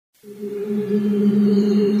This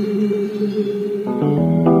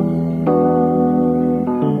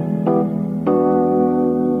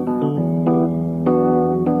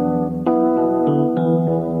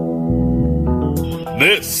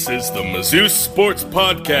is the Mizzou Sports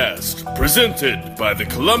Podcast, presented by the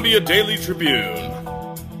Columbia Daily Tribune.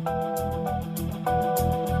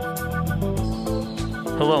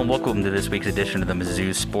 Hello and welcome to this week's edition of the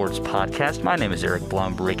Mizzou Sports Podcast. My name is Eric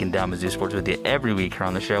Blum, breaking down Mizzou sports with you every week here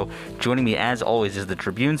on the show. Joining me, as always, is the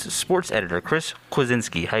Tribune's sports editor, Chris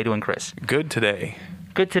Kwiecinski. How you doing, Chris? Good today.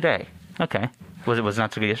 Good today. Okay. Was it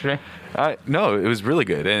not so good yesterday? No, it was really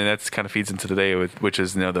good, and that's kind of feeds into today, which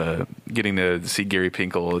is the getting to see Gary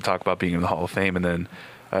Pinkel talk about being in the Hall of Fame, and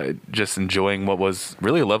then just enjoying what was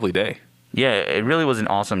really a lovely day. Yeah, it really was an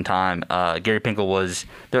awesome time. Gary Pinkel was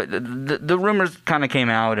the rumors kind of came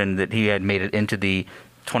out, and that he had made it into the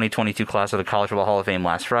 2022 class of the College Football Hall of Fame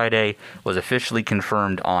last Friday, was officially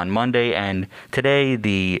confirmed on Monday, and today,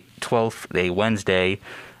 the 12th, Wednesday.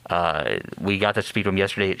 We got to speak to him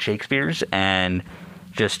yesterday at Shakespeare's, and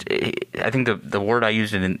just I think the word I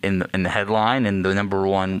used in the headline and the number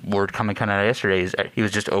one word coming kind of out yesterday is he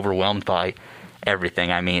was just overwhelmed by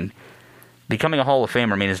everything. I mean, becoming a Hall of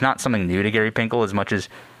Famer, is not something new to Gary Pinkel as much as,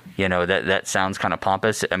 that sounds kind of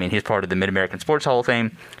pompous. I mean, he's part of the Mid-American Sports Hall of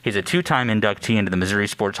Fame. He's a two-time inductee into the Missouri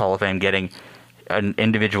Sports Hall of Fame, getting an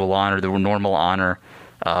individual honor, the normal honor,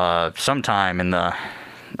 sometime in the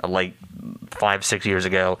 5-6 years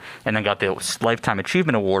ago, and then got the Lifetime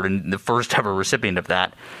Achievement Award, and the first ever recipient of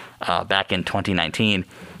that back in 2019.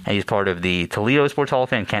 And he's part of the Toledo Sports Hall of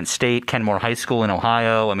Fame, Kent State, Kenmore High School in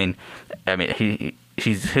Ohio. I mean,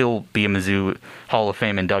 he'll be a Mizzou Hall of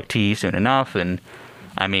Fame inductee soon enough, and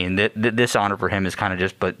I mean, this honor for him is kind of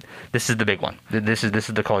just, but this is the big one. This is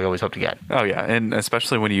the call you always hope to get. Oh, yeah, and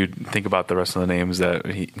especially when you think about the rest of the names that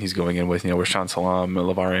he's going in with, Rashawn Salam,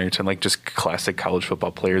 LeVar Arrington, just classic college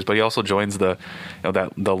football players. But he also joins the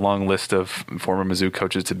long list of former Mizzou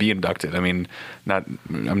coaches to be inducted. I mean,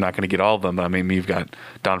 I'm not going to get all of them, but you've got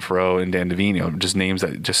Don Farrow and Dan Devine, just names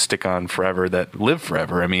that just stick on forever, that live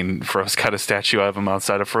forever. I mean, Farrow's got a statue of him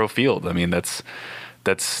outside of Farrow Field. I mean, that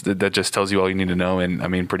just tells you all you need to know,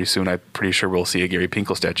 and pretty soon, I'm pretty sure we'll see a Gary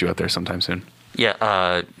Pinkel statue out there sometime soon.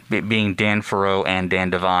 Yeah, being Dan Farrow and Dan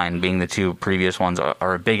Devine, being the two previous ones,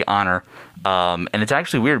 are a big honor, and it's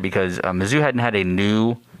actually weird because Mizzou hadn't had a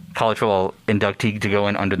new college football inductee to go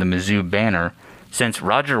in under the Mizzou banner since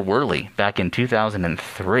Roger Worley back in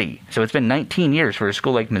 2003. So it's been 19 years for a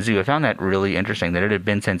school like Mizzou. I found that really interesting, that it had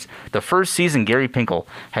been since the first season Gary Pinkel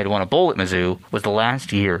had won a bowl at Mizzou was the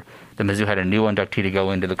last year the Mizzou had a new inductee to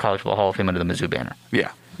go into the College Football Hall of Fame under the Mizzou banner.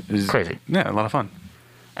 Yeah. Crazy. Yeah, a lot of fun.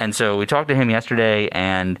 And so we talked to him yesterday,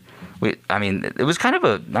 and it was kind of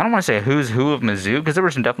I don't want to say a who's who of Mizzou, because there were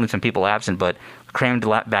definitely some people absent, but crammed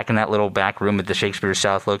back in that little back room at the Shakespeare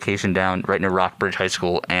South location down right near Rockbridge High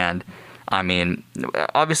School. And,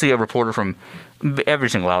 obviously a reporter from every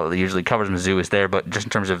single outlet that usually covers Mizzou is there, but just in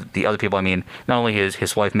terms of the other people, not only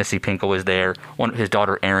his wife Missy Pinkel was there, his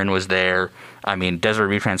daughter Erin was there, Desiree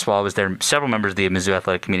Reed-Francois was there, several members of the Mizzou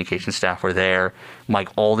athletic communications staff were there, Mike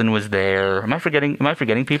Alden was there. Am I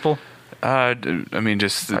forgetting people? Chad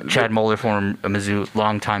Moeller, former Mizzou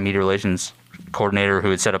longtime media relations coordinator who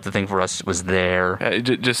had set up the thing for us, was there.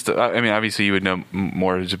 Obviously you would know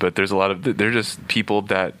more, but there's just people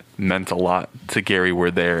that meant a lot to Gary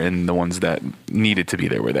were there, and the ones that needed to be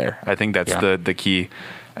there were there. I think that's the key,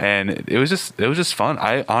 and it was just fun.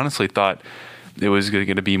 I honestly thought it was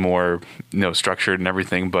going to be more structured and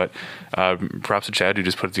everything, but props to Chad who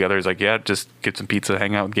just put it together. He's like, yeah, just get some pizza,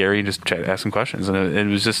 hang out with Gary, and just ask some questions, and it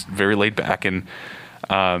was just very laid back, and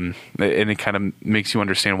it kind of makes you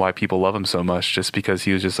understand why people love him so much, just because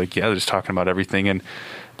he was just like, they're just talking about everything. And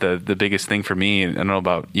the biggest thing for me, and I don't know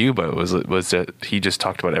about you, but was that he just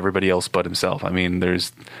talked about everybody else but himself.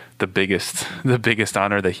 There's the biggest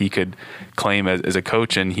honor that he could claim as a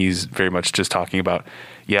coach, and he's very much just talking about,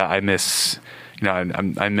 I miss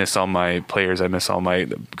all my players, I miss all my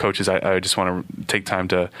coaches. I just want to take time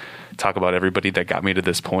to talk about everybody that got me to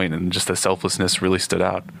this point, and just the selflessness really stood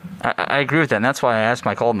out. I agree with that, and that's why I asked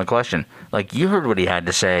Mike Alden the question. You heard what he had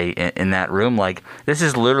to say in that room. This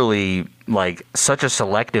is literally such a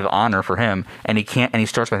selective honor for him, and he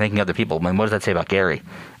starts by thanking other people. What does that say about Gary?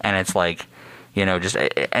 And it's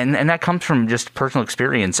and that comes from just personal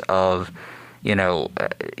experience of,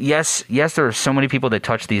 yes, there are so many people that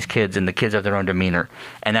touch these kids, and the kids have their own demeanor,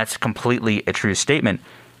 and that's completely a true statement.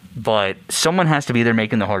 But someone has to be there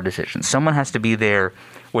making the hard decisions. Someone has to be there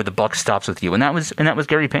where the buck stops with you, and that was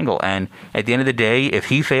Gary Pinkel. And at the end of the day, if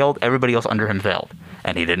he failed, everybody else under him failed,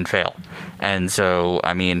 and he didn't fail. And so,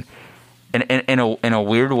 in a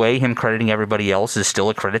weird way, him crediting everybody else is still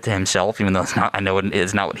a credit to himself, even though I know it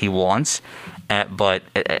is not what he wants. But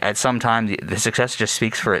at some time, the success just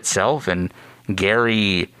speaks for itself, and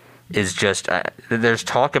Gary is just there's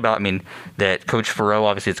talk about, that Coach Faroux,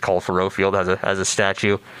 obviously it's called Faroux Field, has a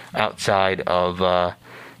statue outside of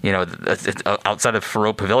outside of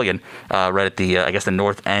Faroux Pavilion, right at the the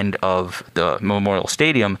north end of the Memorial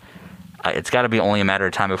Stadium. It's got to be only a matter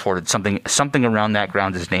of time before something around that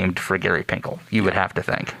ground is named for Gary Pinkel. You would have to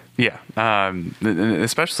think. Yeah,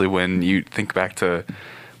 especially when you think back to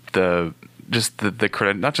the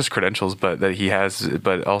not just credentials, but that he has,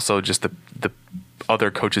 but also just the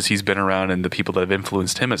other coaches he's been around and the people that have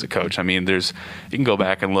influenced him as a coach. You can go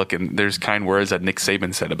back and look, and there's kind words that Nick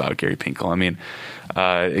Saban said about Gary Pinkel.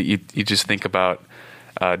 You just think about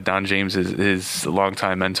Don James, his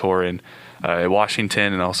longtime mentor in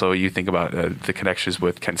Washington, and also you think about the connections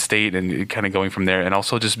with Kent State and kind of going from there, and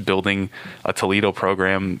also just building a Toledo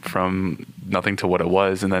program from nothing to what it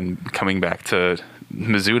was, and then coming back to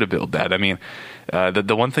Mizzou to build that.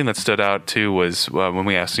 The one thing that stood out too was when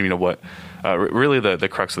we asked him, what really the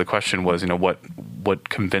crux of the question was, what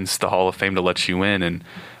convinced the Hall of Fame to let you in, and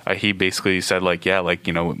he basically said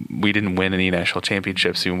we didn't win any national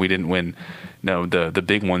championships, and we didn't win the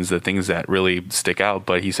big ones, the things that really stick out.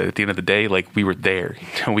 But he said at the end of the day, we were there,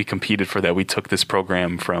 we competed for that. We took this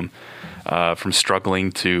program from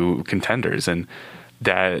struggling to contenders, and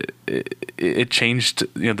that it changed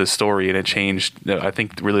the story, and it changed I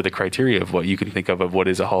think really the criteria of what you can think of what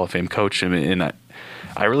is a Hall of Fame coach, and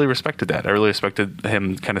I really respected that. I really respected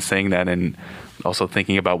him kind of saying that, and also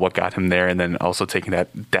thinking about what got him there, and then also taking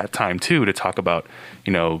that time too to talk about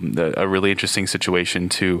a really interesting situation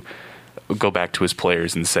to go back to his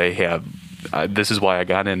players and say, hey, this is why I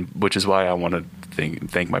got in, which is why I want to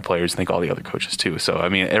thank my players, thank all the other coaches too. So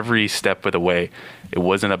every step of the way, it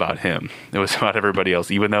wasn't about him, it was about everybody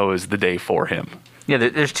else, even though it was the day for him. Yeah,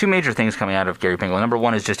 there's two major things coming out of Gary Pinkel. Number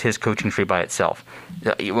one is just his coaching tree by itself.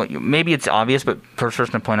 Maybe it's obvious, but first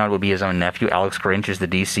person to point out would be his own nephew. Alex Grinch is the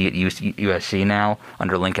DC at USC now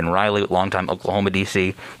under Lincoln Riley, longtime Oklahoma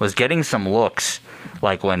DC, was getting some looks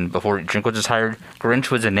before Drinkwitz was hired. Grinch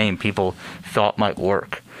was a name people thought might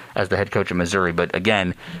work as the head coach of Missouri, but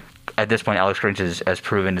again, at this point, Alex Grinch has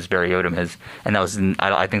proven as Barry Odom has, and that was,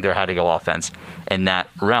 I think there had to go offense in that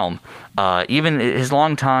realm. Even his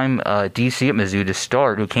longtime DC at Mizzou to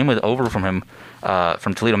start, who came over from him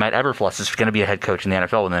from Toledo, Matt Eberfluss, is going to be a head coach in the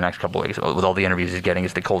NFL in the next couple of weeks with all the interviews he's getting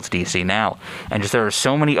as the Colts DC now. And just there are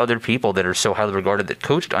so many other people that are so highly regarded that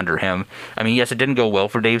coached under him. Yes, it didn't go well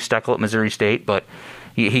for Dave Steckel at Missouri State, but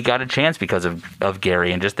he got a chance because of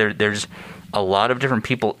Gary. And just there's a lot of different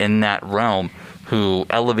people in that realm who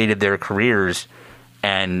elevated their careers,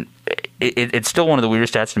 and it's still one of the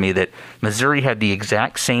weirdest stats to me that Missouri had the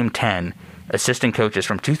exact same 10 assistant coaches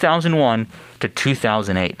from 2001 to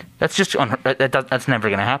 2008. That's just that's never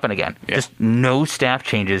going to happen again. Yeah. Just no staff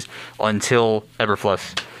changes until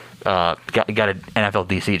Eberfluss got an NFL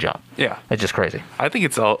DC job. Yeah, it's just crazy. I think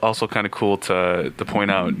it's also kind of cool to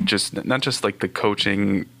point out not just the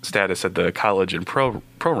coaching status at the college and pro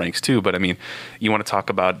ranks too, but you want to talk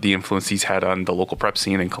about the influence he's had on the local prep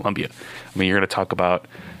scene in Columbia. You're going to talk about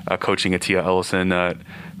coaching Atia Ellison,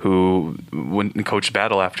 who coached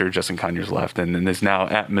Battle after Justin Conyers left, and is now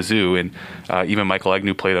at Mizzou, and even Michael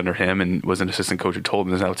Agnew played under him and was an assistant coach at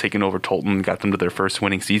Tolton, is now taking over Tolton, got them to their first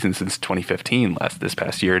winning season since 2015 this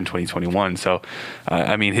past year in 2021. So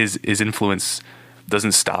his influence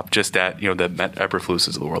doesn't stop just at the Matt Eberflusses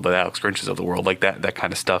of the world, the Alex Grinches of the world, like that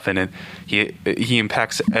kind of stuff, and he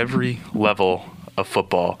impacts every level of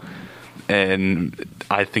football, and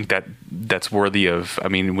I think that's worthy of.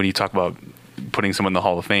 When you talk about putting someone in the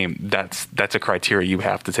Hall of Fame, that's a criteria you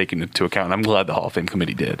have to take into account. And I'm glad the Hall of Fame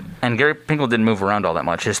committee did. And Gary Pinkel didn't move around all that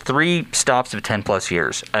much. His 3 stops of 10-plus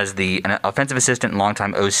years as an offensive assistant and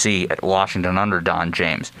longtime OC at Washington under Don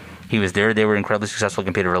James. He was there. They were incredibly successful,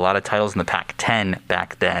 competed for a lot of titles in the Pac-10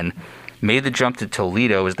 back then. Made the jump to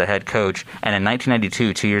Toledo as the head coach, and in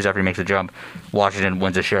 1992, 2 years after he makes the jump, Washington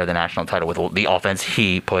wins a share of the national title with the offense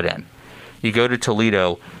he put in. You go to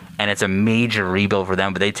Toledo, and it's a major rebuild for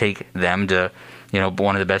them, but they take them to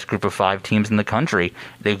one of the best group of 5 teams in the country.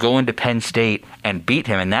 They go into Penn State and beat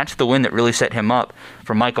him, and that's the win that really set him up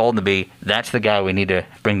for Mike Alden to be, that's the guy we need to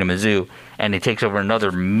bring to Mizzou. And he takes over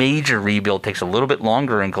another major rebuild, takes a little bit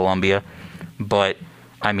longer in Columbia, but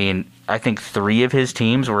I think 3 of his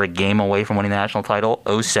teams were a game away from winning the national title,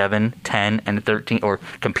 07, 10, and 13, or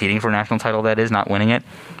competing for a national title, that is, not winning it.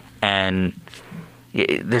 And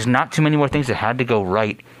there's not too many more things that had to go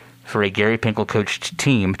right for a Gary Pinkel coached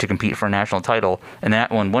team to compete for a national title. And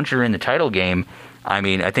that one, once you're in the title game, I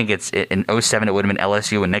mean, I think it's in 2007 it would have been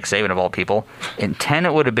LSU and Nick Saban of all people. In 2010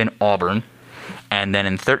 it would have been Auburn. And then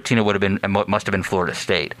in 2013 it would have been, must have been Florida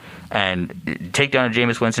State. And take down a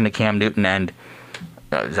Jameis Winston to Cam Newton and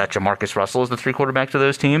is that Jamarcus Russell as the three quarterbacks of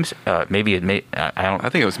those teams? I don't. I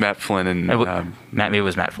think it was Matt Flynn and maybe it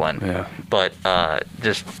was Matt Flynn. Yeah. But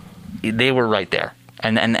just they were right there,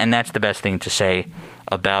 and that's the best thing to say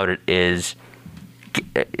about it is,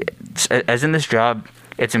 as in this job,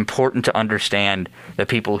 it's important to understand the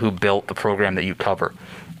people who built the program that you cover,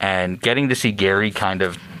 and getting to see Gary kind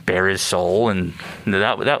of bare his soul, and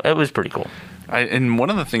that was pretty cool. And one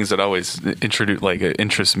of the things that always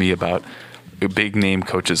interests me about big name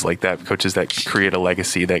coaches like that, coaches that create a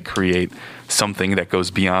legacy, that create something that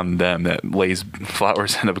goes beyond them, that lays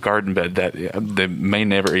flowers in a garden bed that they may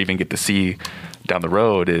never even get to see down the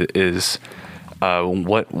road, is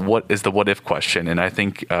what is the what if question. And I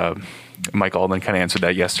think Mike Alden kind of answered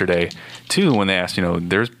that yesterday too when they asked,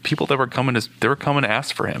 there's people that were coming to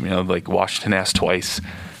ask for him, like Washington asked twice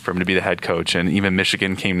for him to be the head coach, and even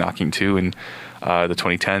Michigan came knocking too in the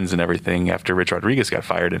 2010s and everything after Rich Rodriguez got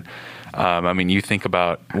fired. And I mean, you think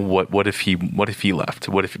about what if he left?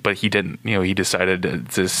 But he didn't. He decided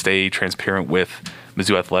to stay transparent with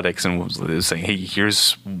Mizzou athletics and was saying, "Hey,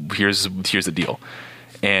 here's the deal,"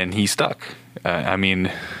 and he stuck. I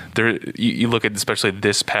mean, you look at especially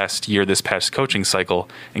this past coaching cycle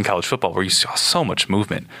in college football, where you saw so much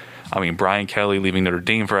movement. I mean, Brian Kelly leaving Notre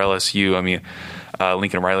Dame for LSU. I mean,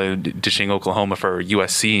 Lincoln Riley ditching Oklahoma for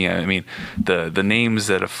USC. I mean, the names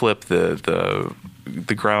that have flipped, the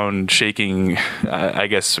ground shaking, I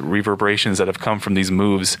guess, reverberations that have come from these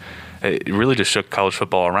moves, it really just shook college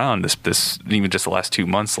football around this even just the last 2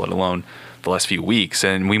 months, let alone the last few weeks.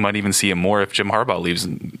 And we might even see it more if Jim Harbaugh leaves,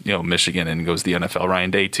 Michigan and goes to the NFL.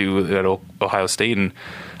 Ryan Day too at Ohio State. And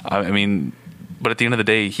I mean, but at the end of the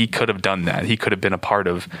day, he could have done that. He could have been a part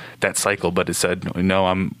of that cycle, but it said, no,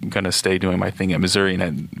 I'm going to stay doing my thing at Missouri,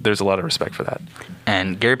 and there's a lot of respect for that.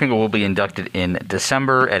 And Gary Pinkel will be inducted in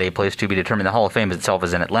December at a place to be determined. The Hall of Fame itself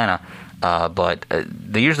is in Atlanta, but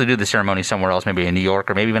they usually do the ceremony somewhere else, maybe in New York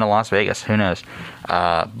or maybe even in Las Vegas. Who knows?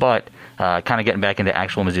 But kind of getting back into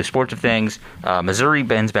actual Mizzou sports of things, Missouri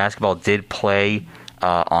men's basketball did play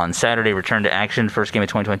on Saturday, returned to action, first game of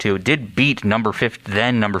 2022, did beat number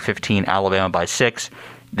 15 Alabama by 6.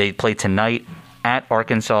 They play tonight at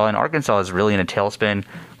Arkansas, and Arkansas is really in a tailspin.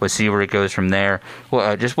 We'll see where it goes from there.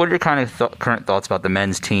 Well, just what are your kind of current thoughts about the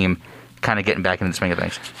men's team kind of getting back into the swing of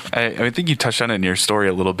things? I think you touched on it in your story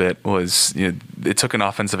a little bit. Was it took an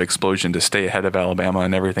offensive explosion to stay ahead of Alabama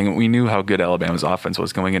and everything. We knew how good Alabama's offense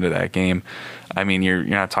was going into that game. I mean, you're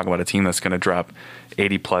not talking about a team that's going to drop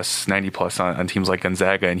 80 plus, 90 plus on teams like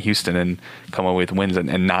Gonzaga and Houston and come away with wins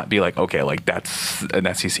and not be like, okay, like that's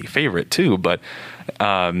an SEC favorite too. But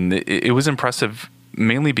it was impressive.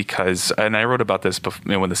 Mainly because, and I wrote about this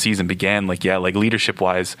before, when the season began, like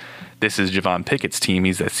leadership-wise, this is Javon Pickett's team.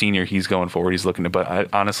 He's that senior. He's going forward. He's looking to, but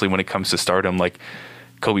honestly, when it comes to stardom, like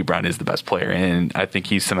Kobe Bryant is the best player. And I think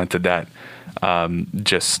he cemented that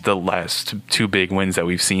just the last 2 big wins that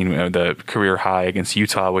we've seen, the career high against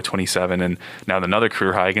Utah with 27 and now another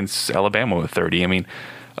career high against Alabama with 30. I mean,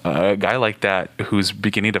 a guy like that who's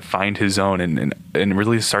beginning to find his own and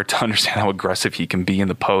really start to understand how aggressive he can be in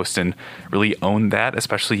the post and really own that,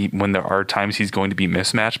 especially when there are times he's going to be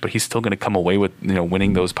mismatched, but he's still going to come away with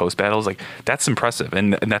winning those post battles. Like, that's impressive,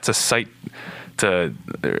 and that's a sight to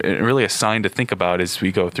really a sign to think about as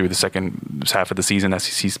we go through the second half of the season,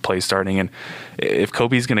 SEC's play starting. And if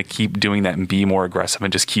Kobe's going to keep doing that and be more aggressive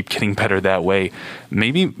and just keep getting better that way,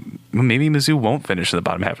 maybe Mizzou won't finish in the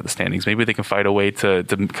bottom half of the standings. Maybe they can find a way to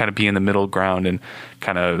kind of be in the middle ground and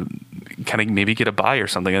kind of maybe get a bye or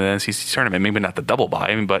something in the SEC tournament. Maybe not the double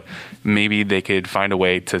bye, but maybe they could find a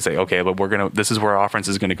way to say, okay, but this is where our offense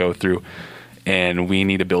is going to go through, and we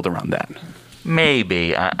need to build around that.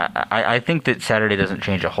 Maybe. I think that Saturday doesn't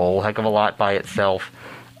change a whole heck of a lot by itself.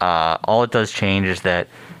 All it does change is that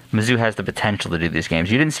Mizzou has the potential to do these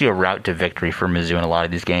games. You didn't see a route to victory for Mizzou in a lot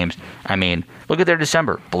of these games. I mean, look at their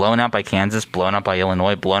December. Blown out by Kansas, blown out by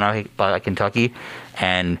Illinois, blown out by Kentucky,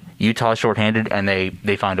 and Utah shorthanded, and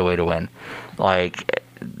they find a way to win. Like,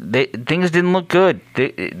 things didn't look good.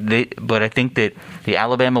 But I think that the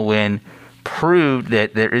Alabama win proved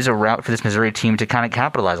that there is a route for this Missouri team to kind of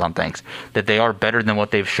capitalize on things, that they are better than what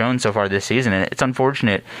they've shown so far this season. And it's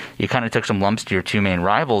unfortunate you kind of took some lumps to your 2 main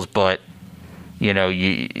rivals, but you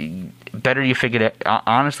figured it.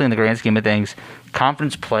 Honestly, in the grand scheme of things,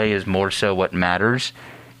 conference play is more so what matters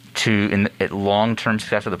to long-term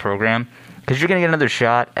success of the program, because you're going to get another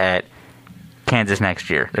shot at Kansas next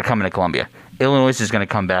year. They're coming to Columbia. Illinois is going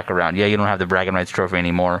to come back around. Yeah, you don't have the bragging rights trophy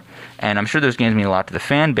anymore, and I'm sure those games mean a lot to the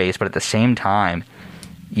fan base, but at the same time,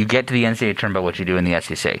 you get to the NCAA tournament, what you do in the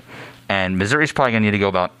SEC. And Missouri's probably going to need to go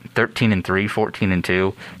about 13-3,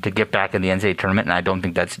 14-2 to get back in the NCAA tournament, and I don't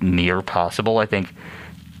think that's near possible. I think,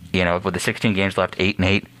 with the 16 games left,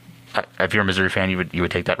 8-8, if you're a Missouri fan, you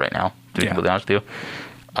would take that right now, to be completely honest with you.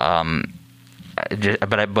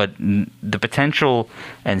 But the potential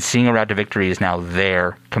and seeing a route to victory is now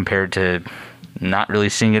there compared to not really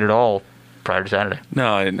seeing it at all prior to Saturday.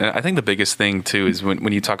 No, and I think the biggest thing too is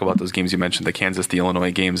when you talk about those games you mentioned, the Kansas, the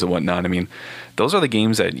Illinois games and whatnot. I mean, those are the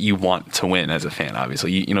games that you want to win as a fan.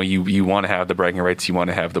 Obviously, you want to have the bragging rights, you want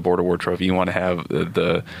to have the Board Award trophy, you want to have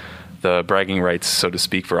the bragging rights, so to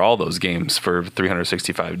speak, for all those games for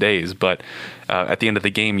 365 days. But at the end of the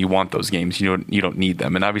game, you want those games. You don't need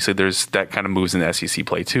them. And obviously, there's that kind of moves in the SEC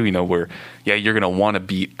play too. Where you're going to want to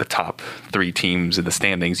beat the top 3 teams in the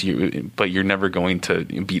standings, but you're never going to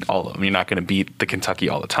beat all of them. You're not going to beat the Kentucky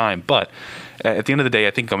all the time. But at the end of the day,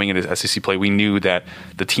 I think going into SEC play, we knew that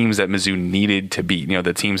the teams that Mizzou needed to beat,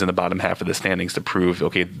 the teams in the bottom half of the standings to prove,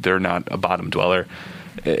 okay, they're not a bottom dweller.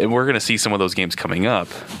 And we're going to see some of those games coming up,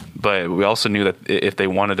 but we also knew that if they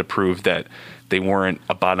wanted to prove that they weren't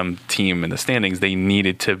a bottom team in the standings, they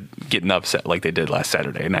needed to get an upset like they did last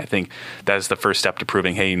Saturday. And I think that's the first step to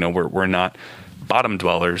proving, hey, we're not bottom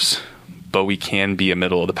dwellers, but we can be a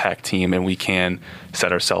middle of the pack team, and we can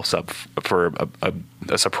set ourselves up for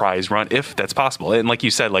a surprise run if that's possible. And like you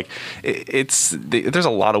said, there's a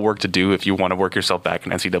lot of work to do if you want to work yourself back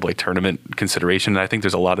in NCAA tournament consideration. And I think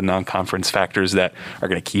there's a lot of non-conference factors that are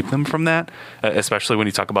going to keep them from that, especially when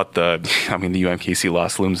you talk about the UMKC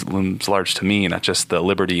loss looms large to me, not just the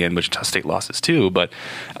Liberty and Wichita State losses too. But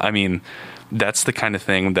I mean, that's the kind of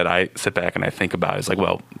thing that I sit back and I think about is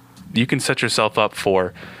you can set yourself up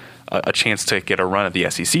for a chance to get a run at the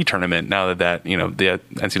SEC tournament now that the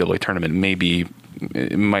NCAA tournament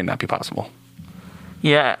it might not be possible.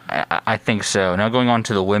 Yeah, I think so. Now going on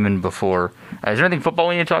to the women before, is there anything football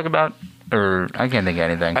we need to talk about? Or I can't think of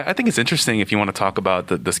anything. I think it's interesting if you want to talk about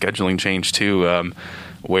the scheduling change too,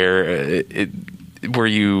 where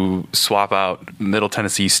you swap out Middle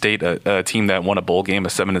Tennessee State, a team that won a bowl game, a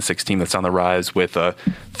 7-6 team that's on the rise, with a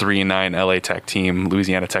 3-9 LA Tech team,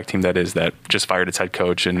 Louisiana Tech team that just fired its head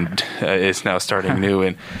coach and is now starting new.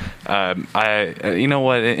 And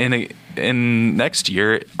in next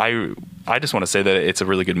year, I just want to say that it's a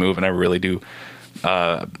really good move, and I really do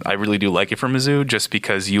like it for Mizzou, just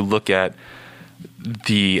because you look at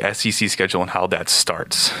the SEC schedule and how that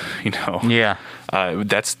starts, Yeah.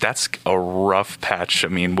 That's a rough patch. I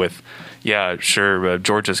mean,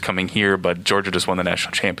 Georgia's coming here, but Georgia just won the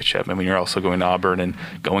national championship. I mean, you're also going to Auburn and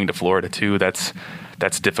going to Florida too. That's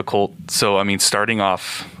difficult. So, I mean, starting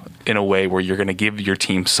off in a way where you're going to give your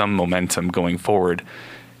team some momentum going forward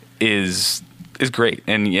is great.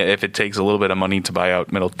 And if it takes a little bit of money to buy out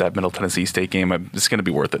that Middle Tennessee State game, it's going to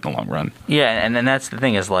be worth it in the long run. Yeah, and then that's the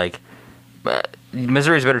thing is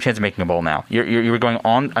Missouri's a better chance of making a bowl now. You were going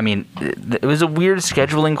on. I mean, it was a weird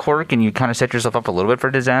scheduling quirk, and you kind of set yourself up a little bit for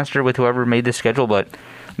disaster with whoever made this schedule. But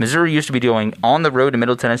Missouri used to be going on the road to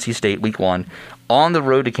Middle Tennessee State week 1, on the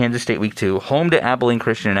road to Kansas State week 2, home to Abilene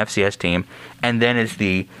Christian, an FCS team, and then it's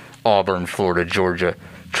the Auburn, Florida, Georgia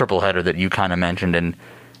triple header that you kind of mentioned. And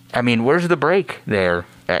I mean, where's the break there?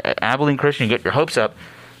 Abilene Christian, you get your hopes up.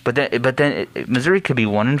 But then Missouri could be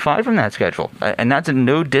 1-5 from that schedule, and that's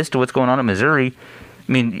no diss to what's going on at Missouri.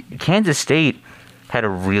 I mean, Kansas State had a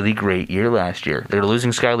really great year last year. They're losing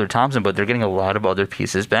Skylar Thompson, but they're getting a lot of other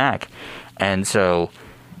pieces back, and so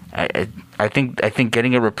I think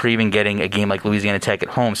getting a reprieve and getting a game like Louisiana Tech at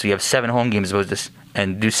home, so you have 7 home games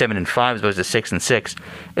and do 7-5 as opposed to 6-6,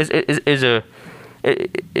 is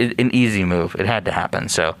an easy move. It had to happen.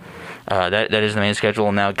 So that is the main schedule.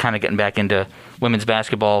 And now kind of getting back into women's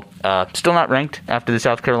basketball. Still not ranked after the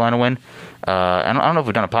South Carolina win. I don't know if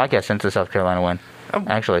we've done a podcast since the South Carolina win.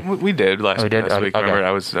 Actually, we did last week. Okay. Remember,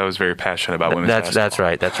 I was very passionate about women's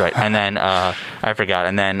basketball. That's right. And then I forgot.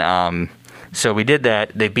 And then so we did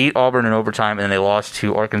that. They beat Auburn in overtime, and then they lost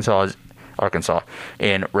to Arkansas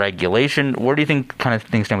in regulation. Where do you think kind of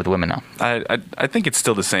things stand with the women now? I think it's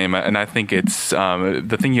still the same, and I think it's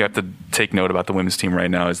the thing you have to take note about the women's team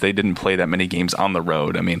right now is they didn't play that many games on the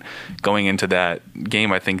road. I mean, going into that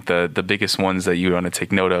game, I think the biggest ones that you want to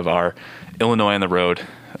take note of are Illinois on the road,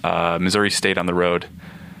 Missouri State on the road,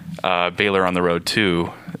 Baylor on the road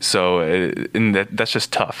too. So and that's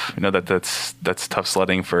just tough. That's tough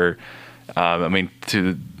sledding for.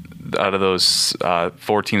 Out of those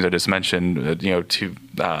 4 teams I just mentioned,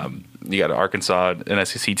 you got Arkansas, an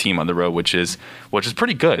SEC team on the road, which is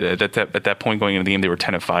pretty good. At that point going into the game, they were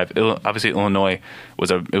 10-5. Obviously, Illinois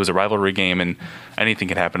was a rivalry game, and anything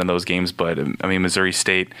can happen in those games. But I mean, Missouri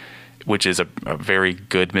State, which is a very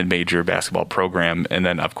good mid-major basketball program, and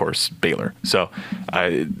then, of course, Baylor. So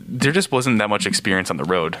there just wasn't that much experience on the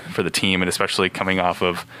road for the team, and especially coming off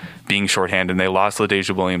of being shorthanded. And they lost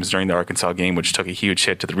LaDeja Williams during the Arkansas game, which took a huge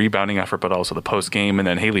hit to the rebounding effort, but also the post-game. And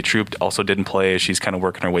then Haley Troop also didn't play as she's kind of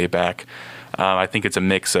working her way back. I think it's a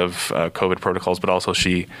mix of COVID protocols, but also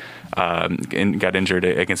she got injured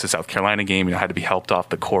against the South Carolina game, had to be helped off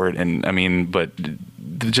the court. And, I mean, but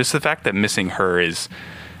just the fact that missing her is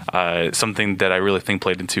something that I really think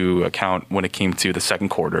played into account when it came to the second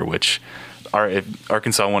quarter, which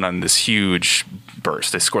Arkansas went on this huge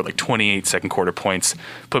burst. They scored like 28 second quarter points,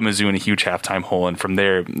 put Mizzou in a huge halftime hole, and from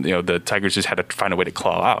there, the Tigers just had to find a way to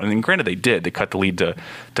claw out. And then, granted, they did. They cut the lead to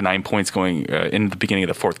 9 points going in the beginning of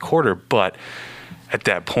the fourth quarter, but at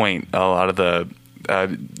that point, a lot of the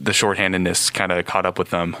shorthandedness kind of caught up with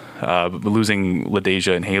them. Losing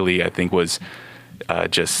LaDeja and Haley, I think, was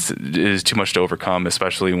just is too much to overcome,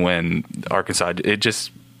 especially when Arkansas, it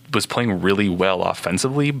just was playing really well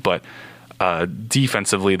offensively, but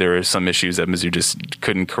defensively there are some issues that Mizzou just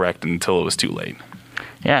couldn't correct until it was too late.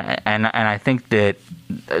 Yeah, and I think that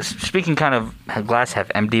speaking kind of glass half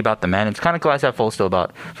empty about the men, it's kind of glass half full still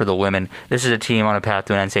about for the women. This is a team on a path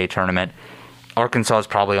to an NCAA tournament. Arkansas is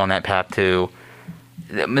probably on that path too.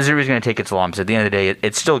 Missouri's going to take its lumps. At the end of the day,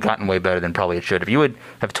 it's still gotten way better than probably it should. If you would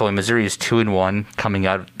have told me Missouri is 2-1 coming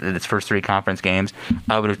out of its first 3 conference games,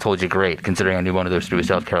 I would have told you great, considering I knew one of those 3 was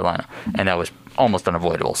South Carolina, and that was almost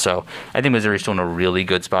unavoidable. So I think Missouri's still in a really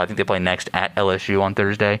good spot. I think they play next at LSU on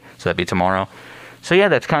Thursday, so that'd be tomorrow. So yeah,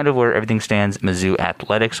 that's kind of where everything stands Mizzou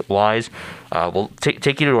athletics-wise. We'll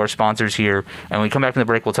take you to our sponsors here, and when we come back from the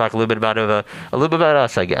break, we'll talk a little bit about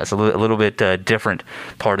us, I guess. A little bit different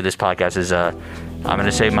part of this podcast is I'm going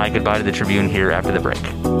to say my goodbye to the Tribune here after the break.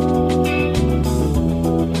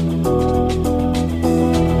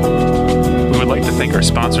 We would like to thank our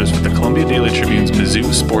sponsors for the Columbia Daily Tribune's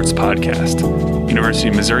Mizzou Sports Podcast. University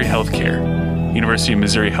of Missouri Healthcare. University of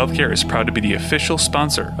Missouri Healthcare is proud to be the official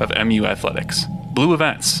sponsor of MU Athletics. Blue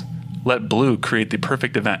Events. Let Blue create the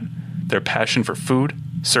perfect event. Their passion for food,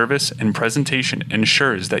 service, and presentation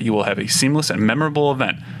ensures that you will have a seamless and memorable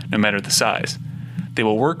event, no matter the size. They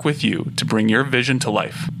will work with you to bring your vision to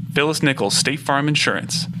life. Phyllis Nichols State Farm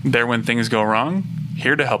Insurance. There when things go wrong,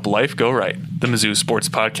 here to help life go right. The Mizzou Sports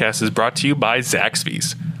Podcast is brought to you by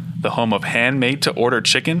Zaxby's, the home of handmade-to-order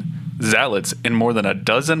chicken, salads, and more than a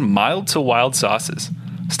dozen mild-to-wild sauces.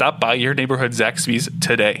 Stop by your neighborhood Zaxby's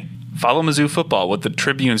today. Follow Mizzou football with the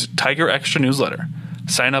Tribune's Tiger Extra newsletter.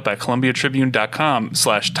 Sign up at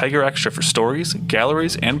columbiatribune.com/tigerextra for stories,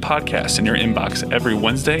 galleries, and podcasts in your inbox every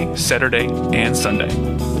Wednesday, Saturday, and Sunday.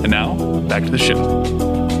 And now, back to the show.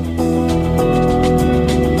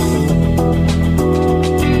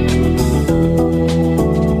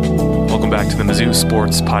 Welcome back to the Mizzou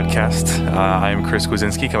Sports Podcast. I am Chris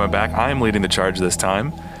Kwiecinski coming back. I am leading the charge this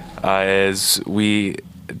time as we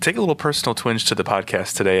take a little personal twinge to the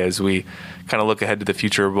podcast today as we kind of look ahead to the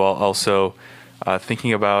future while also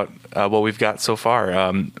thinking about what we've got so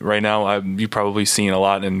far. Right now, you've probably seen a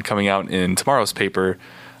lot, and coming out in tomorrow's paper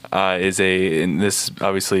and this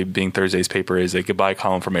obviously being Thursday's paper, is a goodbye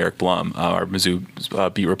column from Eric Blum, our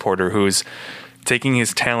Mizzou beat reporter, who's taking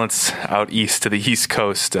his talents out east to the East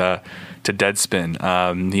Coast to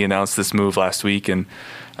Deadspin. He announced this move last week, and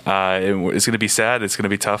it's going to be sad. It's going to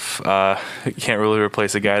be tough. You can't really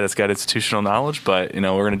replace a guy that's got institutional knowledge, but we're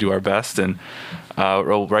going to do our best. And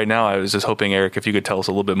right now, I was just hoping, Eric, if you could tell us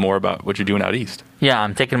a little bit more about what you're doing out east. Yeah,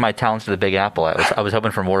 I'm taking my talents to the Big Apple. I was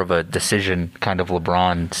hoping for more of a decision kind of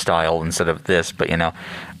LeBron style instead of this, but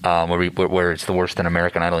where it's the worse than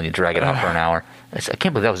American Idol and you drag it out for an hour. I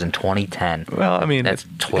can't believe that was in 2010. Well, I mean, that's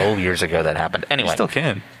 12 years ago that happened. Anyway, you still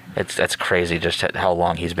can. That's crazy just how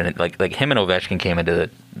long he's been like him and Ovechkin came into the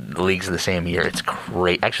leagues the same year. It's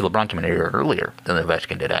great. Actually, LeBron came in a year earlier than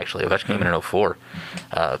Ovechkin did. Actually, Ovechkin came in 2004,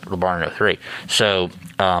 LeBron in 2003. So,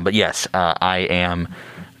 but yes, I am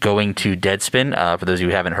going to Deadspin. For those of you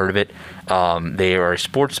who haven't heard of it, they are a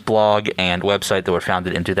sports blog and website that were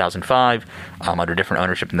founded in 2005 under different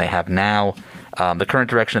ownership than they have now. The current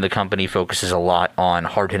direction of the company focuses a lot on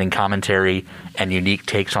hard-hitting commentary and unique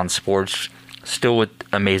takes on sports, still with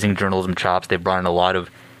amazing journalism chops. They've brought in a lot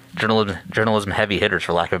of journalism heavy hitters,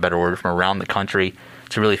 for lack of a better word, from around the country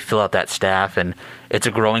to really fill out that staff, and it's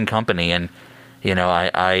a growing company. And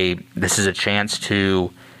this is a chance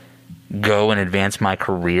to go and advance my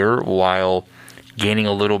career while gaining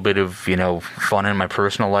a little bit of, fun in my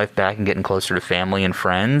personal life back and getting closer to family and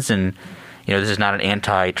friends. And, this is not an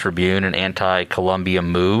anti-Tribune, an anti-Columbia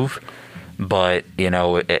move, but,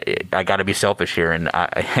 I got to be selfish here. And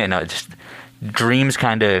just dreams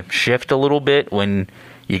kind of shift a little bit when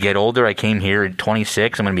you get older. I came here at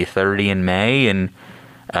 26. I'm going to be 30 in May. And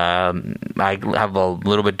I have a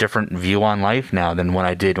little bit different view on life now than what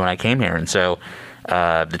I did when I came here. And so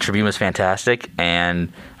the Tribune was fantastic,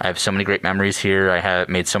 and I have so many great memories here. I have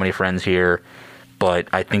made so many friends here, but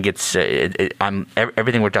I think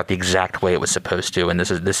everything worked out the exact way it was supposed to, and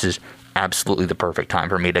this is absolutely the perfect time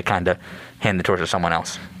for me to kind of hand the torch to someone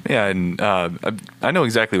else. Yeah, and I know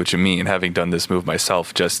exactly what you mean, having done this move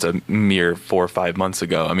myself just a mere 4 or 5 months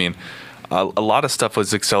ago. I mean, a lot of stuff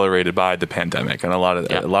was accelerated by the pandemic, and a lot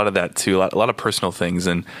of that too, a lot of personal things.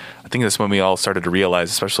 And I think that's when we all started to realize,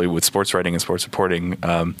 especially with sports writing and sports reporting,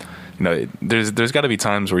 there's got to be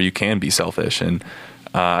times where you can be selfish. And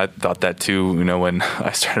I thought that too, when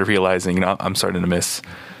I started realizing, I'm starting to miss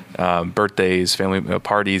birthdays, family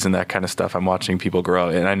parties, and that kind of stuff. I'm watching people grow,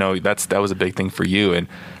 and I know that was a big thing for you. And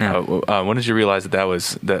when did you realize that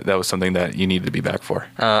was something that you needed to be back for?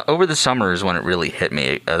 Over the summer is when it really hit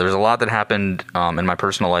me. There was a lot that happened in my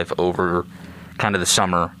personal life over kind of the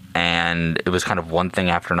summer, and it was kind of one thing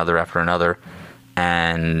after another.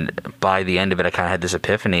 And by the end of it, I kind of had this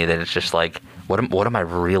epiphany that it's just like, what am I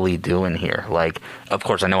really doing here? Like, of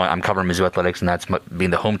course, I know I'm covering Mizzou athletics, and that's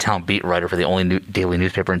being the hometown beat writer for the only daily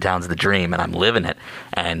newspaper in town's the dream, and I'm living it.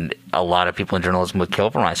 And a lot of people in journalism would kill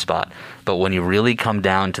for my spot. But when you really come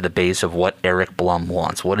down to the base of what Eric Blum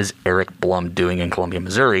wants, what is Eric Blum doing in Columbia,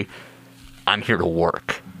 Missouri? I'm here to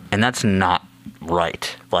work, and that's not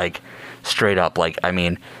right. Like, straight up. Like, I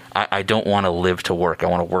mean, I don't want to live to work. I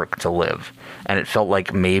want to work to live. And it felt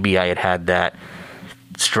like maybe I had that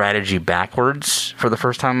strategy backwards for the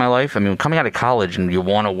first time in my life. I mean, coming out of college and you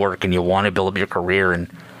want to work and you want to build up your career, and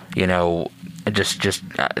just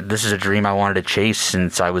this is a dream I wanted to chase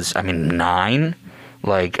since I was 9.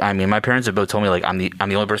 Like, I mean, my parents have both told me, like, I'm the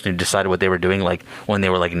only person who decided what they were doing, like, when they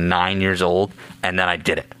were like 9 years old, and then I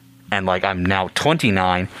did it. And like, I'm now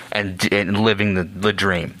 29 and living the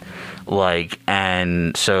dream. Like,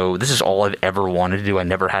 and so this is all I've ever wanted to do. I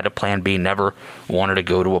never had a plan B, never wanted to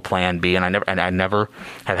go to a plan B, and I never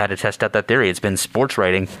have had to test out that theory. It's been sports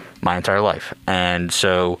writing my entire life. And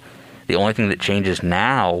so the only thing that changes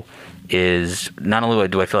now is not only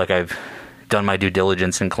do I feel like I've done my due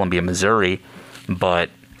diligence in Columbia, Missouri, but,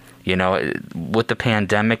 with the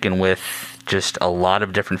pandemic and with just a lot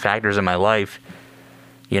of different factors in my life,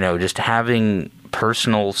 just having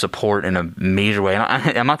personal support in a major way. And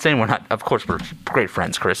I'm not saying we're not, of course, we're great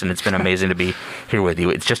friends, Chris, and it's been amazing to be here with you.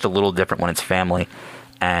 It's just a little different when it's family.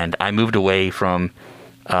 And I moved away from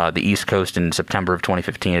the East Coast in September of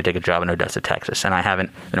 2015 to take a job in Odessa, Texas. And I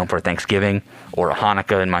haven't been home for Thanksgiving or a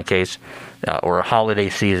Hanukkah in my case, or a holiday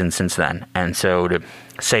season since then. And so to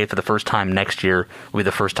say for the first time next year will be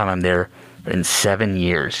the first time I'm there in 7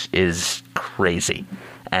 years is crazy.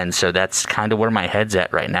 And so that's kind of where my head's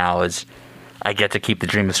at right now, is I get to keep the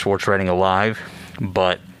dream of sports writing alive,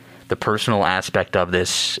 but the personal aspect of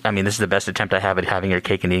this, I mean, this is the best attempt I have at having your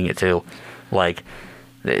cake and eating it too. Like,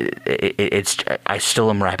 I still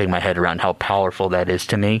am wrapping my head around how powerful that is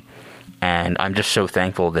to me, and I'm just so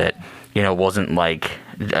thankful that, it wasn't like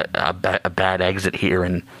a bad exit here,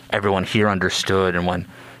 and everyone here understood, and when,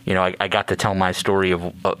 I got to tell my story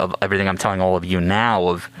of everything I'm telling all of you now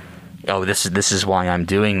of, this is why I'm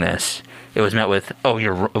doing this. It was met with,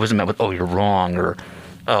 it wasn't met with, you're wrong, or,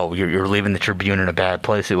 you're leaving the Tribune in a bad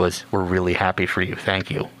place. It was, we're really happy for you. Thank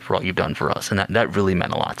you for all you've done for us. And that really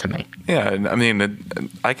meant a lot to me. Yeah, and I mean,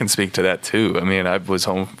 I can speak to that too. I mean, I was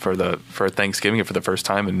home for Thanksgiving for the first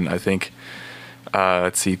time, and I think,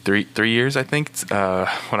 let's see, three years, I think,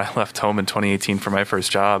 when I left home in 2018 for my first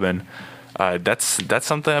job. And that's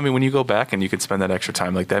something, I mean, when you go back and you could spend that extra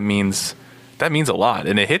time, like, that means a lot,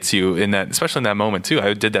 and it hits you in that, especially in that moment too.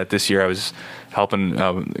 I did that this year. I was helping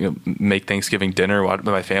make Thanksgiving dinner with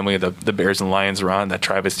my family. The Bears and Lions were on. That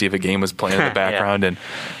Travis Diva game was playing in the background, and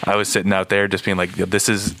I was sitting out there just being like, "This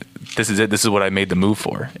is it. This is what I made the move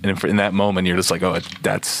for." And in that moment, you're just like, "Oh,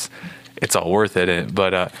 it's all worth it."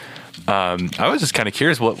 But I was just kind of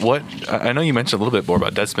curious. What I know you mentioned a little bit more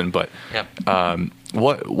about Deadspin, but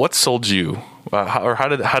what sold you? How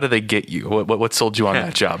did they get you? What sold you on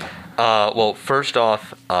that job? Well, first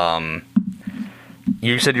off,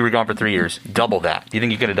 you said you were gone for 3 years. Double that. Do you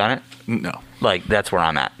think you could have done it? No. Like, that's where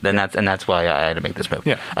I'm at. That's why I had to make this move.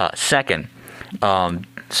 Yeah. Second,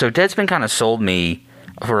 so Deadspin kind of sold me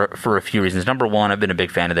for a few reasons. Number one, I've been a big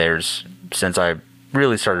fan of theirs since I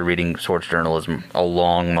really started reading sports journalism a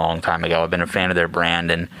long, long time ago. I've been a fan of their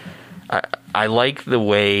brand, and I like the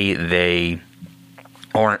way they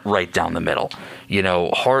aren't right down the middle.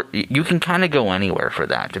 You can kind of go anywhere for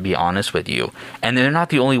that, to be honest with you. And they're not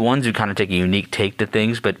the only ones who kind of take a unique take to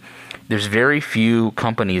things, but there's very few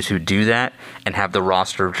companies who do that and have the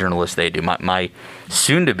roster of journalists they do. My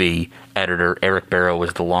soon-to-be editor, Eric Barrow,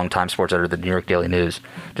 was the longtime sports editor of the New York Daily News,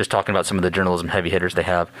 just talking about some of the journalism heavy hitters they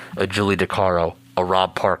have, a Julie DeCaro, a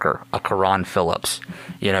Rob Parker, a Karan Phillips,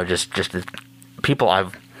 just the people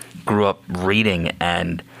I've grew up reading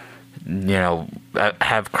and,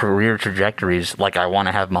 have career trajectories like I want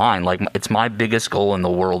to have mine. Like, it's my biggest goal in the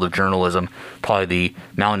world of journalism, probably the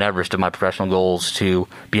Mount Everest of my professional goals, to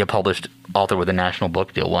be a published author with a national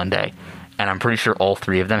book deal one day. And I'm pretty sure all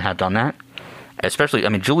three of them have done that. Especially,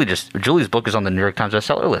 Julie's book is on the New York Times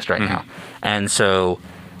bestseller list right now. And so,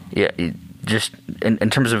 yeah, just in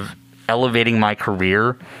terms of elevating my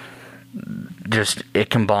career, just it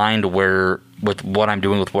combined with what I'm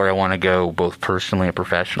doing with where I want to go, both personally and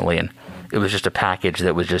professionally. And it was just a package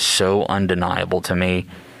that was just so undeniable to me.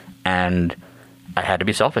 And I had to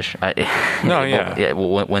be selfish. When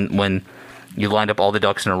you lined up all the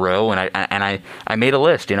ducks in a row, and I made a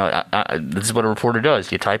list. This is what a reporter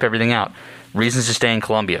does. You type everything out. Reasons to stay in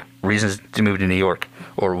Columbia. Reasons to move to New York.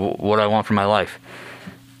 Or what I want for my life.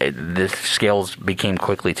 The scales became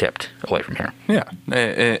quickly tipped away from here. Yeah.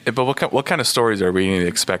 But what kind of stories are we going to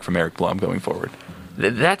expect from Eric Blum going forward?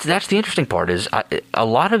 That's the interesting part. Is a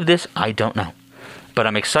lot of this I don't know, but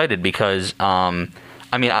I'm excited because one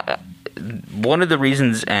of the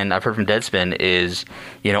reasons, and I've heard from Deadspin, is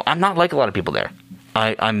I'm not like a lot of people there.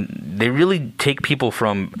 They really take people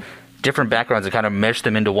from different backgrounds and kind of mesh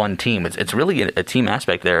them into one team. It's really a team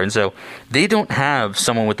aspect there, and so they don't have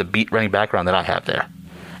someone with the beat writing background that I have there.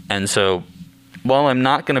 And so, while I'm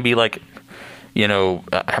not going to be like,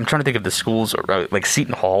 I'm trying to think of the schools, like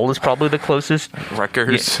Seton Hall is probably the closest.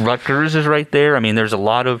 Rutgers. Yeah, Rutgers is right there. There's a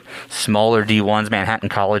lot of smaller D1s, Manhattan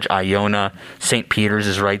College, Iona, St. Peter's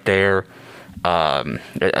is right there.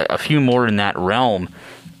 A few more in that realm.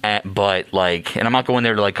 But, and I'm not going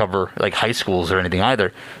there to, cover, high schools or anything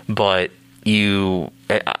either. But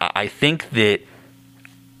I think that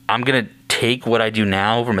I'm going to take what I do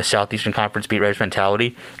now from a Southeastern Conference beat writer's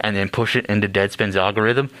mentality and then push it into Deadspin's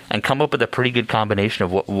algorithm and come up with a pretty good combination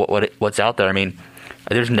of what's out there.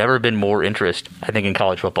 There's never been more interest, I think, in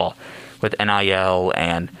college football with NIL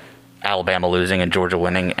and Alabama losing and Georgia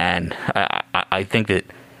winning. And I think that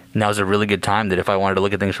now's a really good time that if I wanted to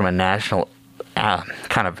look at things from a national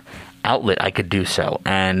kind of outlet, I could do so.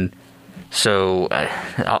 And so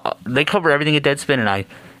they cover everything at Deadspin, and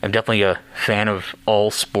I'm definitely a fan of all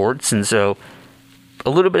sports, and so a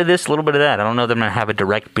little bit of this, a little bit of that. I don't know that I'm going to have a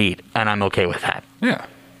direct beat, and I'm okay with that. Yeah.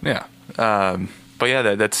 But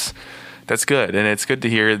yeah, that's good, and it's good to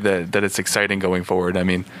hear that it's exciting going forward.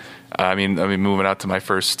 Moving out to my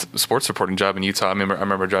first sports reporting job in Utah, I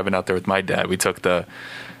remember driving out there with my dad. We took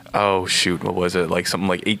what was it? Something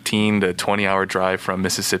like 18 to 20 hour drive from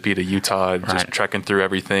Mississippi to Utah, just trekking through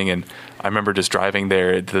everything. And I remember just driving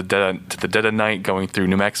there to the dead of night, going through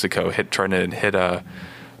New Mexico, trying to hit I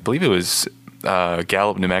believe it was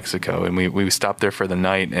Gallup, New Mexico. And we stopped there for the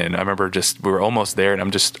night. And I remember we were almost there, and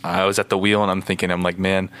I was at the wheel, and I'm thinking,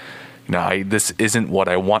 man, this isn't what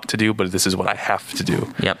I want to do, but this is what I have to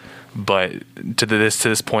do. Yep. But to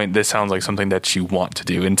this point, this sounds like something that you want to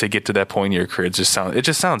do, and to get to that point in your career,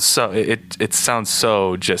 it sounds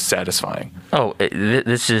so just satisfying. Oh,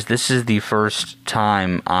 this is the first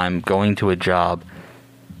time I'm going to a job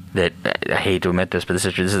that, I hate to admit this, but this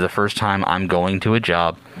is the first time I'm going to a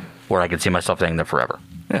job where I can see myself staying there forever.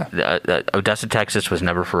 Yeah. Odessa, Texas was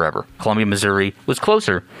never forever. Columbia, Missouri was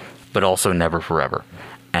closer, but also never forever.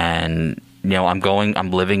 And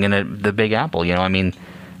I'm living in the Big Apple.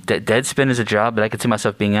 Deadspin is a job that I could see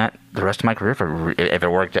myself being at the rest of my career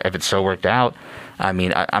if it so worked out.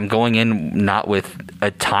 I'm going in not with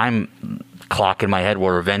a time clock in my head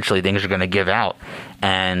where eventually things are going to give out,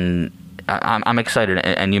 and I'm excited.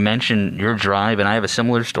 And you mentioned your drive, and I have a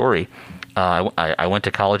similar story. I went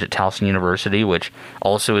to college at Towson University, which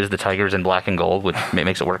also is the Tigers in black and gold, which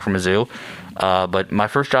makes it work for Mizzou. But my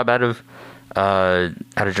first job out of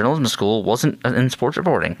journalism school wasn't in sports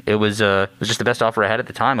reporting. It was just the best offer I had at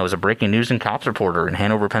the time. I was a breaking news and cops reporter in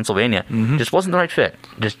Hanover, Pennsylvania. Mm-hmm. Just wasn't the right fit.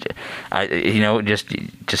 Just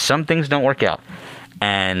some things don't work out.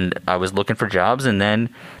 And I was looking for jobs, and then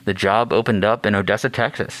the job opened up in Odessa,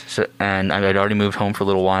 Texas. And I had already moved home for a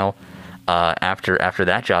little while after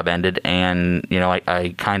that job ended, and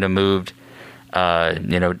I kind of moved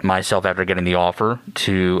myself after getting the offer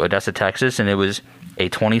to Odessa, Texas, and it was a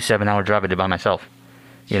 27-hour drive I did by myself.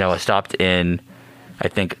 I stopped in, I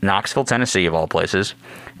think, Knoxville, Tennessee, of all places,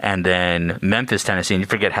 and then Memphis, Tennessee. And you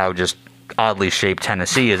forget how just oddly shaped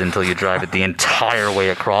Tennessee is until you drive it the entire way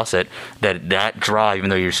across it. That drive, even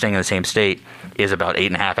though you're staying in the same state, is about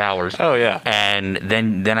 8.5 hours. Oh, yeah. And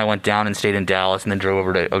then I went down and stayed in Dallas and then drove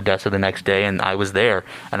over to Odessa the next day, and I was there.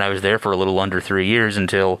 And I was there for a little under 3 years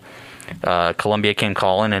until Columbia came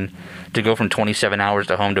calling, and to go from 27 hours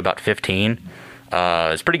to home to about 15,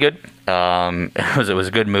 it's pretty good. It was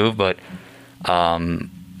a good move, but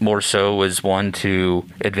more so was one to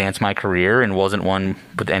advance my career and wasn't one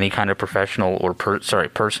with any kind of professional or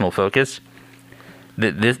personal focus.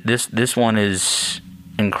 This one is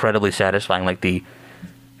incredibly satisfying. Like the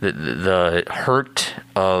hurt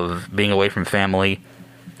of being away from family,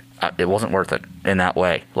 it wasn't worth it in that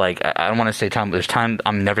way. Like, I don't want to say there's time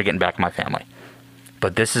I'm never getting back to my family,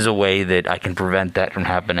 but this is a way that I can prevent that from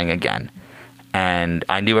happening again. And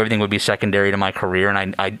I knew everything would be secondary to my career,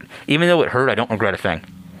 and I even though it hurt, I don't regret a thing.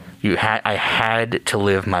 I had to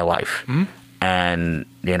live my life. Mm-hmm. And,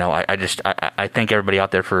 I thank everybody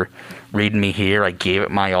out there for reading me here. I gave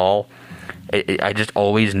it my all. I just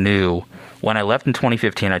always knew. When I left in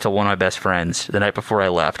 2015, I told one of my best friends the night before I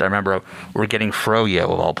left. I remember we're getting froyo,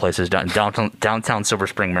 of all places, downtown Silver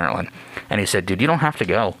Spring, Maryland. And he said, "Dude, you don't have to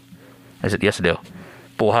go." I said, "Yes, I do."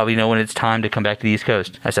 "But well, how do you know when it's time to come back to the East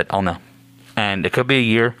Coast?" I said, "I'll know." And it could be a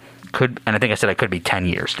year, and I think I said it could be 10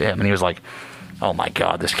 years to him. And he was like, "Oh my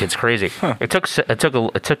God, this kid's crazy." Huh. It took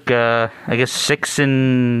I guess 6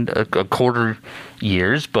 1/4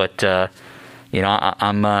 years, but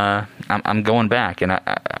I'm going back, and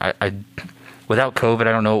I without COVID,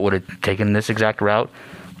 I don't know what would have taken this exact route,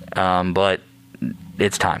 but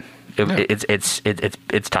it's time.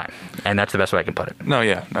 It's time, and that's the best way I can put it. No,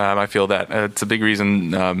 yeah, I feel that. It's a big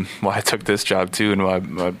reason why I took this job too, and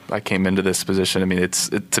why I came into this position. I mean,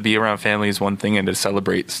 to be around family is one thing, and to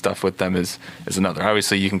celebrate stuff with them is another.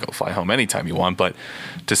 Obviously, you can go fly home anytime you want, but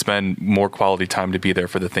to spend more quality time to be there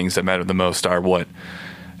for the things that matter the most are what,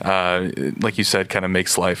 like you said, kind of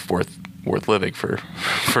makes life worth living, for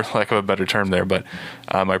lack of a better term there. But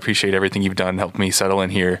I appreciate everything you've done, helped me settle in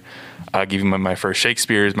here. Giving my first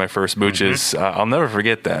Shakespeare's, my first Booches. Mm-hmm. I'll never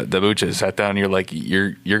forget that. The Booches sat down and you're like,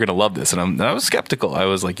 you're going to love this. And I was skeptical. I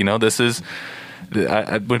was like, this is,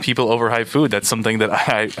 when people overhype food, that's something that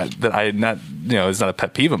I not, it's not a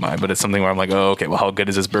pet peeve of mine, but it's something where I'm like, oh, okay, well, how good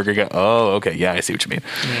is this burger? Oh, okay. Yeah, I see what you mean.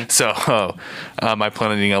 Mm-hmm. So I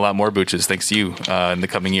plan on eating a lot more Booches thanks to you in the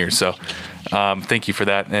coming years. So thank you for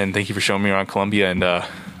that. And thank you for showing me around Columbia. And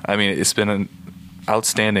I mean, it's been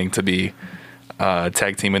outstanding to be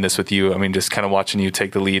tag teaming this with you. I mean, just kind of watching you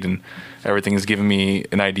take the lead, and everything has given me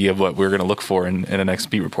an idea of what we're going to look for in the next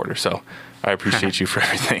beat reporter. So I appreciate you for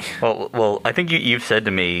everything. Well, I think you've said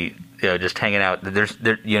to me, just hanging out, there's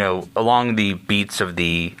along the beats of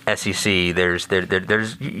the SEC, there's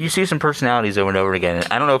you see some personalities over and over again.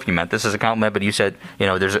 And I don't know if you meant this as a compliment, but you said, we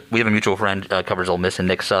have a mutual friend covers Ole Miss and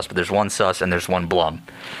Nick Suss, but there's one Suss and there's one Blum.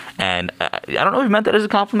 And I don't know if you meant that as a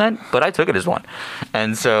compliment, but I took it as one.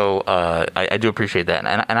 And so I do appreciate that.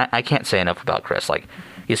 And I can't say enough about Chris. Like,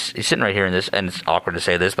 he's sitting right here in this, and it's awkward to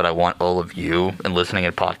say this, but I want all of you and listening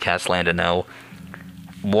in podcast land to know,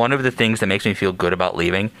 one of the things that makes me feel good about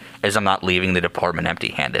leaving is I'm not leaving the department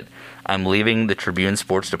empty-handed. I'm leaving the Tribune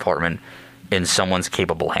Sports Department in someone's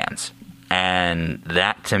capable hands. And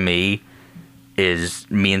that, to me,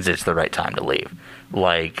 means it's the right time to leave.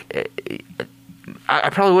 Like,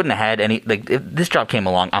 I probably wouldn't have had any, like, if this job came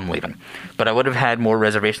along, I'm leaving. But I would have had more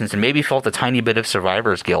reservations and maybe felt a tiny bit of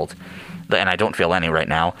survivor's guilt, and I don't feel any right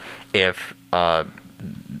now, if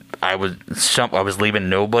I was leaving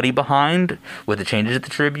nobody behind with the changes at the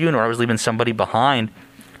Tribune, or I was leaving somebody behind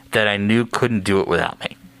that I knew couldn't do it without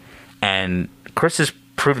me. And Chris has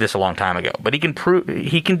proved this a long time ago, but he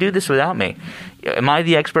can do this without me. Am I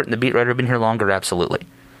the expert and the beat writer? I've been here longer, absolutely.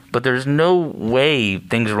 But there's no way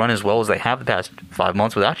things run as well as they have the past 5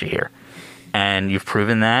 months without you here. And you've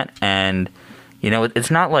proven that. And,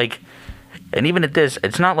 it's not like, and even at this,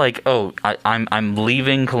 it's not like, oh, I'm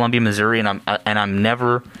leaving Columbia, Missouri, and I'm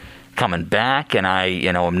never coming back, and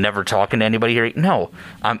I'm never talking to anybody here. No,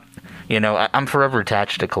 I'm forever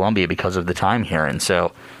attached to Columbia because of the time here. And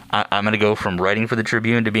so I'm going to go from writing for the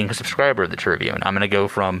Tribune to being a subscriber of the Tribune. I'm going to go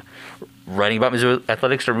from writing about Mizzou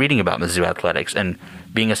athletics to reading about Mizzou athletics and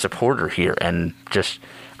being a supporter here. And just,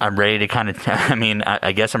 I'm ready to kind of,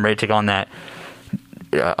 I guess I'm ready to take on that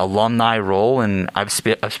alumni role. And I've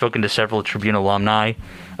spoken to several Tribune alumni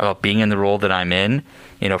about being in the role that I'm in,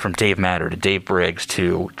 from Dave Matter to Dave Briggs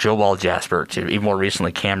to Joe Wall-Jasper to even more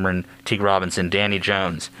recently Cameron Teague Robinson, Danny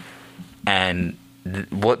Jones. And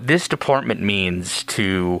what this department means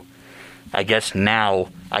to I guess now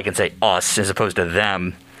I can say us as opposed to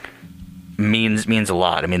them means a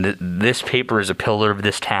lot. I mean, this paper is a pillar of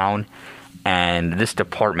this town, and this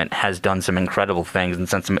department has done some incredible things and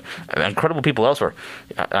sent some incredible people elsewhere.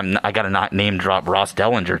 I got to name drop Ross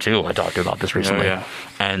Dellinger, too. I talked about this recently. Oh, yeah.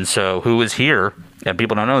 And so who was here, and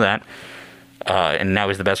people don't know that, and now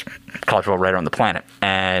he's the best college football writer on the planet.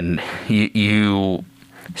 And you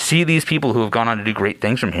see these people who have gone on to do great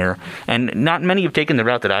things from here, and not many have taken the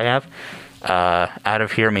route that I have. Out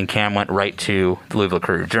of here, I mean, Cam went right to the Louisville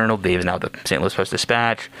Courier-Journal. Dave is now at the St. Louis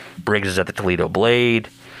Post-Dispatch. Briggs is at the Toledo Blade.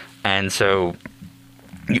 And so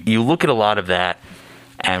you look at a lot of that,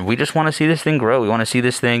 and we just want to see this thing grow. We want to see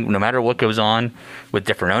this thing, no matter what goes on, with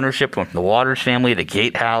different ownership, from the Waters family to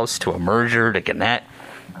Gatehouse to a merger to Gannett.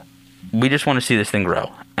 We just want to see this thing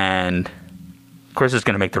grow. And Chris is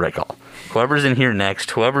going to make the right call. Whoever's in here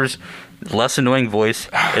next, whoever's less annoying voice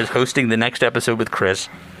is hosting the next episode with Chris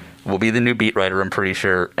will be the new beat writer, I'm pretty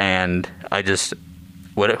sure. And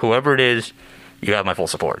whoever it is, you have my full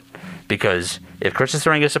support. Because if Chris is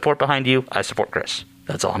throwing his support behind you, I support Chris.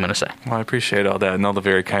 That's all I'm going to say. Well, I appreciate all that and all the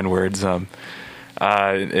very kind words. And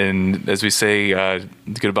as we say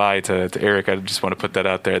goodbye to Eric, I just want to put that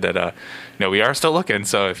out there that we are still looking.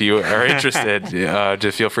 So if you are interested,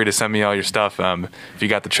 just feel free to send me all your stuff if you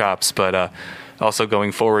got the chops. But also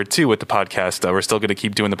going forward too with the podcast, we're still going to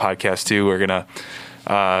keep doing the podcast too. We're gonna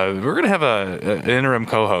have an interim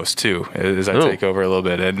co-host too, as I take over a little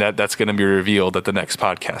bit, and that's going to be revealed at the next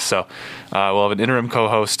podcast. So we'll have an interim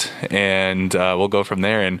co-host, and we'll go from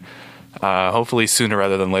there. And hopefully sooner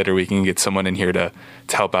rather than later, we can get someone in here to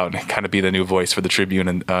help out and kind of be the new voice for the Tribune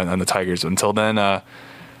and the Tigers. Until then,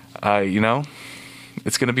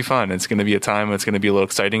 it's going to be fun. It's going to be a time. It's going to be a little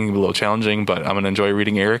exciting, a little challenging, but I'm going to enjoy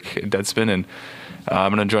reading Eric Deadspin, and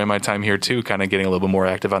I'm going to enjoy my time here too, kind of getting a little bit more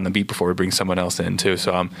active on the beat before we bring someone else in too.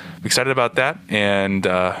 So I'm excited about that. And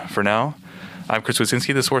for now, I'm Chris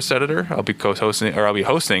Kwiecinski, the sports editor. I'll be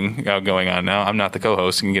hosting going on now. I'm not the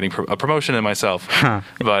co-host and getting a promotion in myself.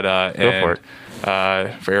 But Go for it.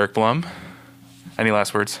 For Eric Blum, any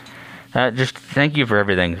last words? Just thank you for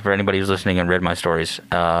everything, for anybody who's listening and read my stories.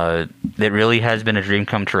 It really has been a dream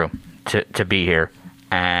come true to be here.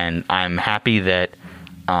 And I'm happy that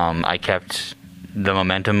I kept the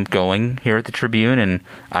momentum going here at the Tribune, and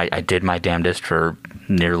I did my damnedest for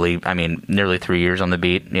nearly 3 years on the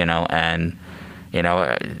beat, and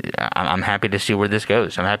I'm happy to see where this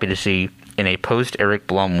goes. I'm happy to see in a post Eric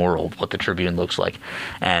Blum world what the Tribune looks like.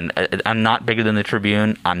 And I'm not bigger than the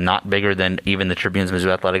Tribune. I'm not bigger than even the Tribune's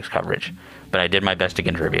Mizzou athletics coverage, but I did my best to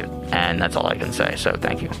contribute, and that's all I can say. So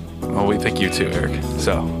thank you. Well, we thank you too, Eric.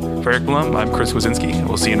 So for Eric Blum, I'm Chris Kwiecinski, and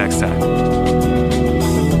we'll see you next time.